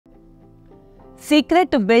Secret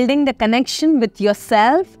to building the connection with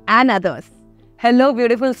yourself and others. Hello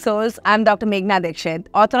beautiful souls, I'm Dr. Meghana Dikshit,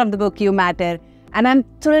 author of the book You Matter, and I'm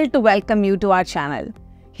thrilled to welcome you to our channel.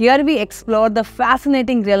 Here we explore the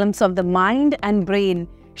fascinating realms of the mind and brain,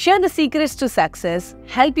 share the secrets to success,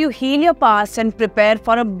 help you heal your past and prepare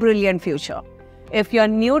for a brilliant future. If you're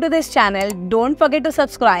new to this channel, don't forget to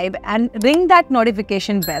subscribe and ring that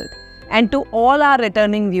notification bell. And to all our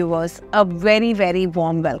returning viewers, a very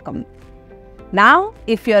warm welcome. Now,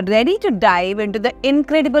 if you're ready to dive into the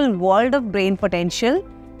incredible world of brain potential,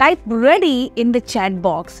 type ready in the chat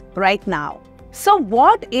box right now. So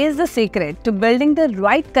what is the secret to building the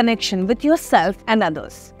right connection with yourself and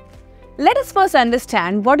others? Let us first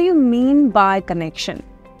understand what do you mean by connection.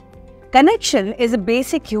 Connection is a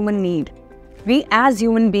basic human need. We as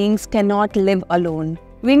human beings cannot live alone.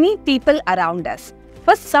 We need people around us.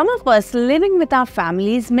 For some of us, living with our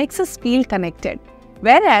families makes us feel connected.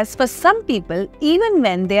 Whereas for some people, even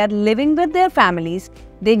when they are living with their families,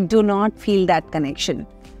 they do not feel that connection.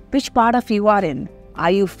 Which part of you are in? Are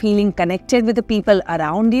you feeling connected with the people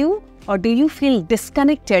around you? Or do you feel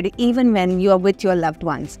disconnected even when you are with your loved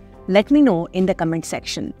ones? Let me know in the comment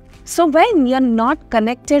section. So when you're not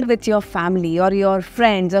connected with your family or your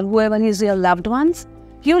friends or whoever is your loved ones,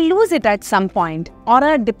 you lose it at some point or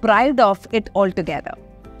are deprived of it altogether.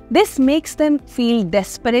 This makes them feel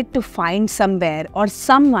desperate to find somewhere or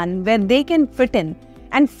someone where they can fit in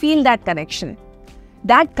and feel that connection.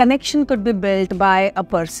 That connection could be built by a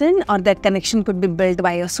person, or that connection could be built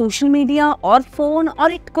by a social media or phone,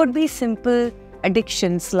 or it could be simple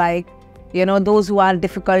addictions like, those who are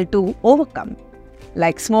difficult to overcome,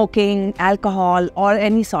 like smoking, alcohol, or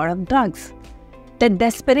any sort of drugs. The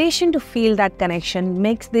desperation to feel that connection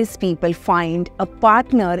makes these people find a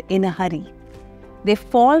partner in a hurry. They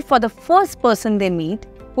fall for the first person they meet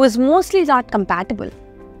who is mostly not compatible.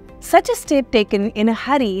 Such a step taken in a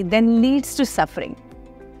hurry then leads to suffering.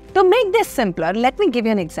 To make this simpler, let me give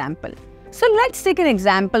you an example. So let's take an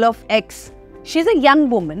example of X. She's a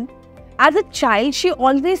young woman. As a child, she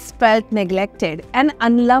always felt neglected and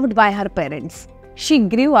unloved by her parents. She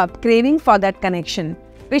grew up craving for that connection,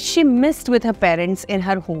 which she missed with her parents in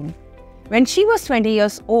her home. When she was 20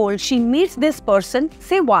 years old, she meets this person,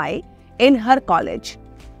 say Y, in her college.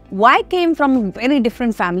 Y came from a very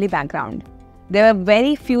different family background. There were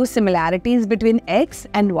very few similarities between X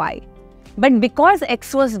and Y. But because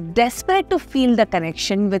X was desperate to feel the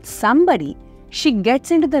connection with somebody, she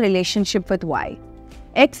gets into the relationship with Y.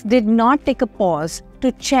 X did not take a pause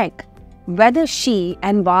to check whether she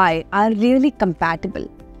and Y are really compatible,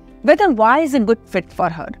 whether Y is a good fit for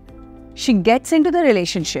her. She gets into the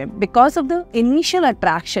relationship because of the initial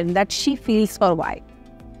attraction that she feels for Y.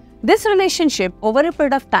 This relationship over a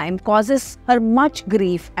period of time causes her much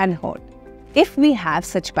grief and hurt. If we have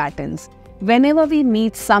such patterns, whenever we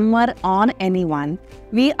meet someone or anyone,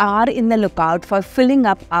 we are in the lookout for filling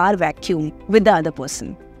up our vacuum with the other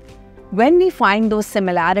person. When we find those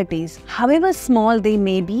similarities, however small they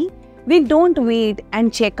may be, we don't wait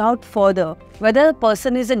and check out further whether the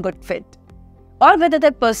person is a good fit or whether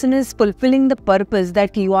that person is fulfilling the purpose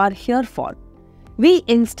that you are here for. We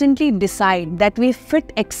instantly decide that we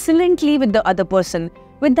fit excellently with the other person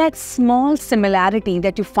with that small similarity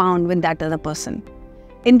that you found with that other person.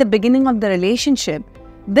 In the beginning of the relationship,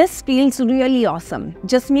 this feels really awesome.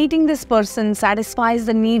 Just meeting this person satisfies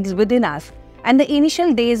the needs within us, and the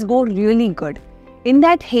initial days go really good in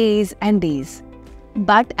that haze and daze.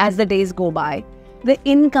 But as the days go by, the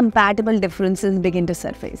incompatible differences begin to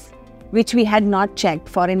surface, which we had not checked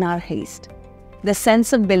for in our haste. The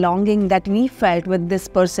sense of belonging that we felt with this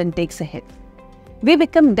person takes a hit. We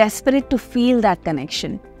become desperate to feel that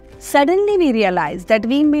connection. Suddenly we realize that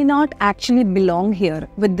we may not actually belong here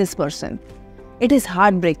with this person. It is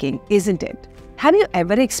heartbreaking, isn't it? Have you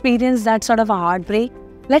ever experienced that sort of a heartbreak?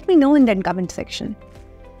 Let me know in the comment section.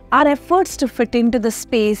 Our efforts to fit into the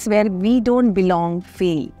space where we don't belong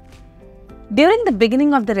fail. During the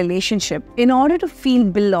beginning of the relationship, in order to feel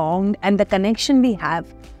belonged and the connection we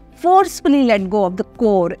have, forcefully let go of the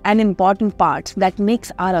core and important parts that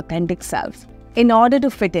makes our authentic selves. In order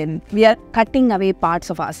to fit in, we are cutting away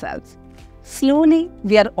parts of ourselves. Slowly,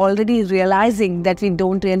 we are already realizing that we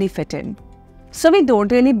don't really fit in. So we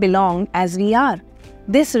don't really belong as we are.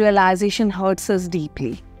 This realization hurts us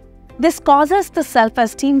deeply. This causes the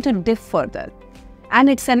self-esteem to dip further. And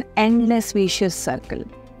it's an endless vicious circle.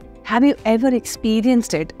 Have you ever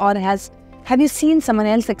experienced it, or have you seen someone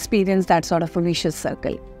else experience that sort of a vicious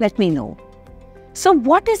circle? Let me know. So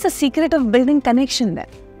what is the secret of building connection then?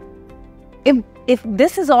 If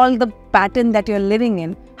this is all the pattern that you're living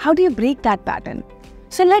in, how do you break that pattern?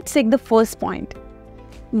 So let's take the first point.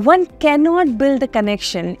 One cannot build a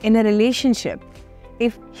connection in a relationship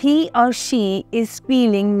if he or she is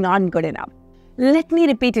feeling not good enough. Let me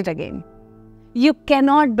repeat it again. You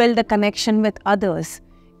cannot build a connection with others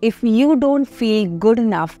if you don't feel good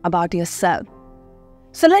enough about yourself.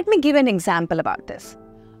 So let me give an example about this.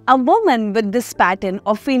 A woman with this pattern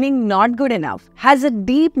of feeling not good enough has a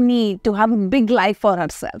deep need to have a big life for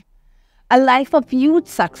herself. A life of huge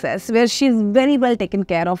success where she is very well taken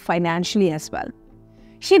care of financially as well.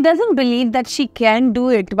 She doesn't believe that she can do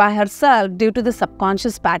it by herself due to the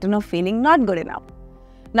subconscious pattern of feeling not good enough.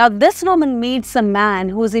 Now this woman meets a man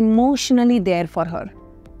who is emotionally there for her.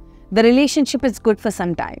 The relationship is good for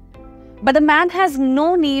some time. But the man has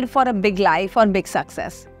no need for a big life or big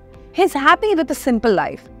success. He's happy with a simple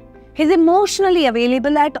life. He's emotionally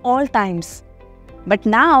available at all times. But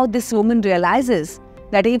now this woman realizes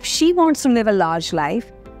that if she wants to live a large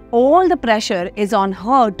life, all the pressure is on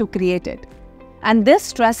her to create it. And this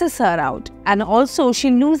stresses her out, and also she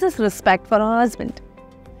loses respect for her husband.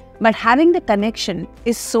 But having the connection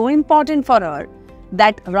is so important for her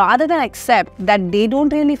that rather than accept that they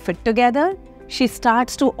don't really fit together, she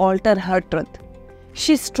starts to alter her truth.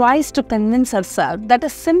 She tries to convince herself that a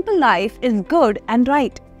simple life is good and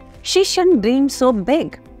right. She shouldn't dream so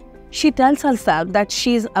big. She tells herself that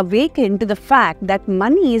she is awakened to the fact that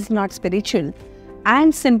money is not spiritual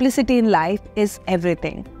and simplicity in life is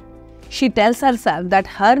everything. She tells herself that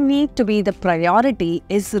her need to be the priority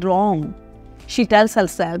is wrong. She tells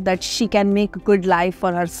herself that she can make a good life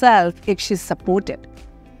for herself if she's supported.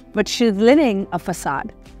 But she's living a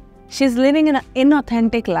facade. She's living an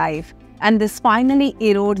inauthentic life, and this finally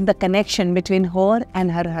erodes the connection between her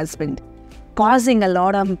and her husband, causing a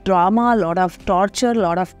lot of drama, a lot of torture, a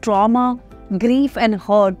lot of trauma, grief and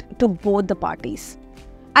hurt to both the parties.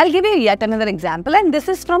 I'll give you yet another example, and this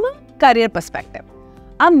is from a career perspective.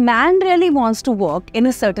 A man really wants to work in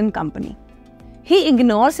a certain company. He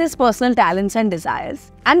ignores his personal talents and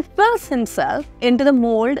desires and fills himself into the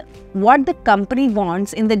mold what the company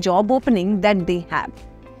wants in the job opening that they have.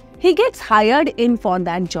 He gets hired in for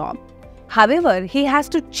that job. However, he has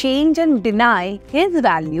to change and deny his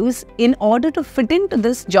values in order to fit into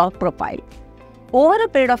this job profile. Over a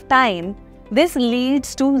period of time, this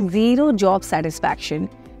leads to zero job satisfaction,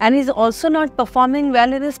 and he is also not performing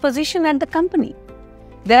well in his position at the company.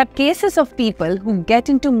 There are cases of people who get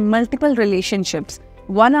into multiple relationships,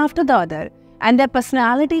 one after the other, and their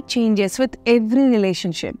personality changes with every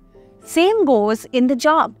relationship. Same goes in the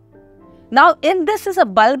job. Now, if this is a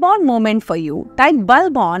bulb on moment for you, type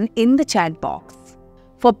bulb on in the chat box.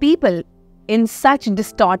 For people in such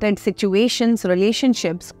distorted situations,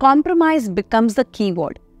 relationships, compromise becomes the key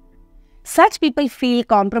word. Such people feel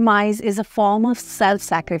compromise is a form of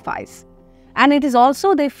self-sacrifice. And it is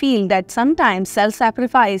also they feel that sometimes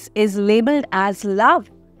self-sacrifice is labeled as love.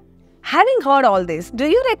 Having heard all this, do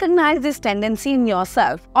you recognize this tendency in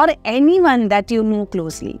yourself or anyone that you know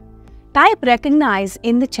closely? Type recognize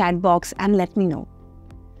in the chat box and let me know.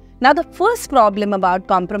 Now, the first problem about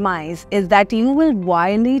compromise is that you will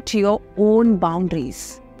violate your own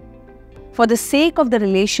boundaries. For the sake of the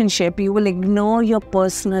relationship, you will ignore your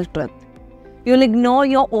personal truth. You'll ignore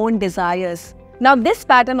your own desires. Now, this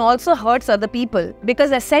pattern also hurts other people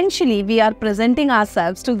because essentially we are presenting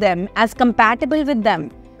ourselves to them as compatible with them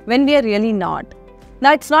when we are really not.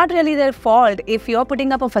 Now, it's not really their fault if you're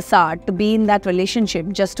putting up a facade to be in that relationship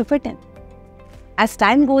just to fit in. As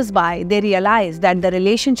time goes by, they realize that the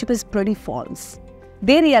relationship is pretty false.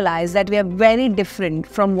 They realize that we are very different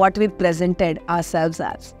from what we've presented ourselves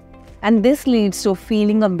as. And this leads to a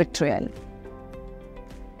feeling of betrayal.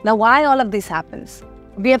 Now, why all of this happens?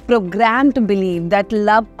 We are programmed to believe that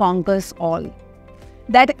love conquers all.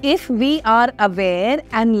 That if we are aware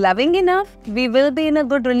and loving enough, we will be in a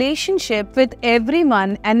good relationship with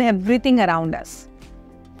everyone and everything around us.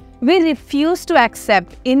 We refuse to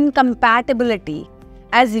accept incompatibility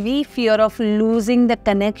as we fear of losing the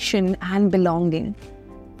connection and belonging.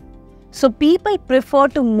 So people prefer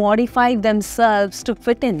to modify themselves to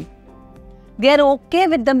fit in. They are okay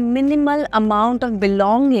with the minimal amount of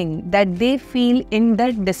belonging that they feel in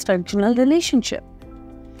that dysfunctional relationship.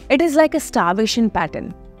 It is like a starvation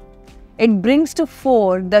pattern. It brings to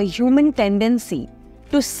fore the human tendency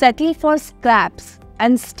to settle for scraps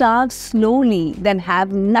and starve slowly than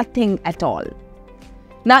have nothing at all.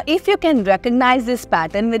 Now, if you can recognize this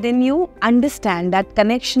pattern within you, understand that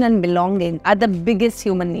connection and belonging are the biggest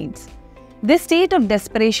human needs. This state of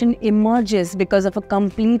desperation emerges because of a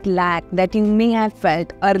complete lack that you may have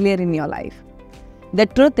felt earlier in your life. The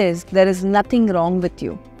truth is, there is nothing wrong with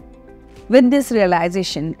you. With this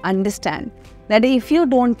realization, understand that if you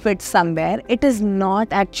don't fit somewhere, it is not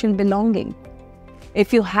actual belonging.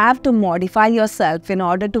 If you have to modify yourself in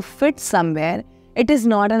order to fit somewhere, it is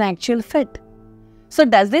not an actual fit. So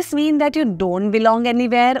does this mean that you don't belong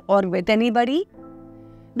anywhere or with anybody?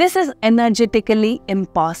 This is energetically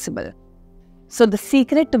impossible. So the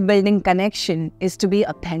secret to building connection is to be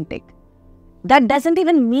authentic. That doesn't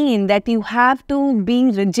even mean that you have to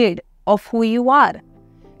be rigid of who you are.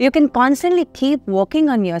 You can constantly keep working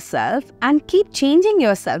on yourself and keep changing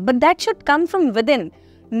yourself, but that should come from within,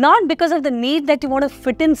 not because of the need that you want to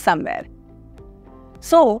fit in somewhere.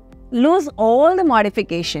 So, lose all the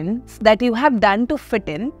modifications that you have done to fit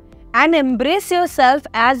in and embrace yourself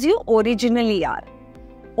as you originally are.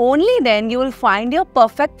 Only then you will find your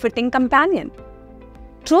perfect fitting companion.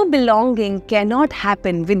 True belonging cannot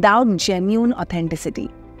happen without genuine authenticity.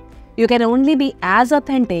 You can only be as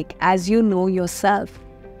authentic as you know yourself.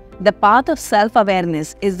 The path of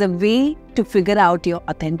self-awareness is the way to figure out your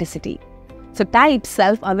authenticity. So type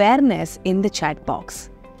self-awareness in the chat box.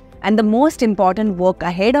 And the most important work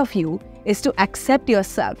ahead of you is to accept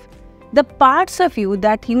yourself, the parts of you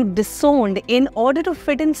that you disowned in order to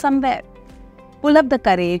fit in somewhere. Pull up the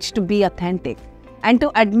courage to be authentic and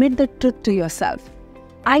to admit the truth to yourself.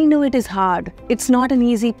 I know it is hard, it's not an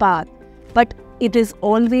easy path, but it is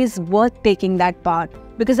always worth taking that path,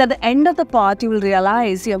 because at the end of the path you will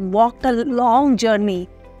realize you have walked a long journey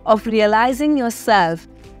of realizing yourself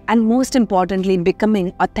and most importantly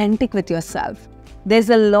becoming authentic with yourself.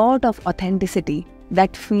 There's a lot of authenticity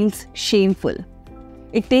that feels shameful.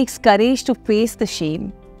 It takes courage to face the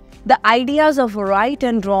shame. The ideas of right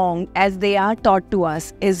and wrong as they are taught to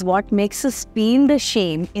us is what makes us feel the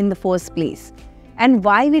shame in the first place and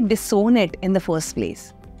why we disown it in the first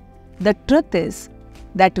place. The truth is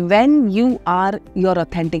that when you are your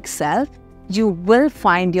authentic self, you will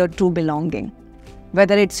find your true belonging.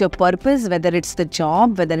 Whether it's your purpose, whether it's the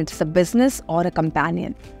job, whether it's a business or a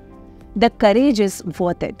companion. The courage is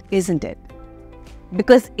worth it, isn't it?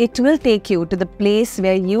 Because it will take you to the place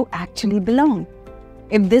where you actually belong.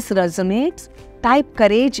 If this resonates, type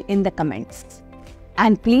courage in the comments.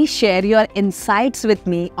 And please share your insights with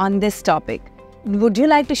me on this topic. Would you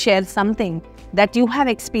like to share something that you have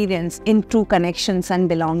experienced in true connections and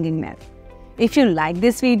belongingness? If you like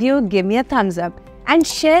this video, give me a thumbs up and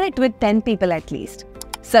share it with 10 people at least.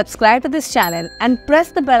 Subscribe to this channel and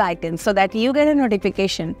press the bell icon so that you get a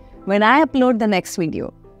notification when I upload the next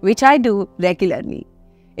video, which I do regularly.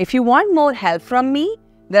 If you want more help from me,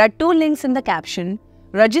 there are 2 links in the caption.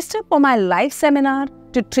 Register for my live seminar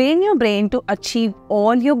to train your brain to achieve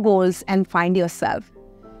all your goals and find yourself.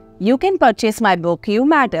 You can purchase my book, You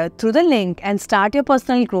Matter, through the link and start your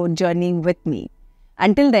personal growth journey with me.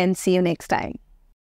 Until then, see you next time.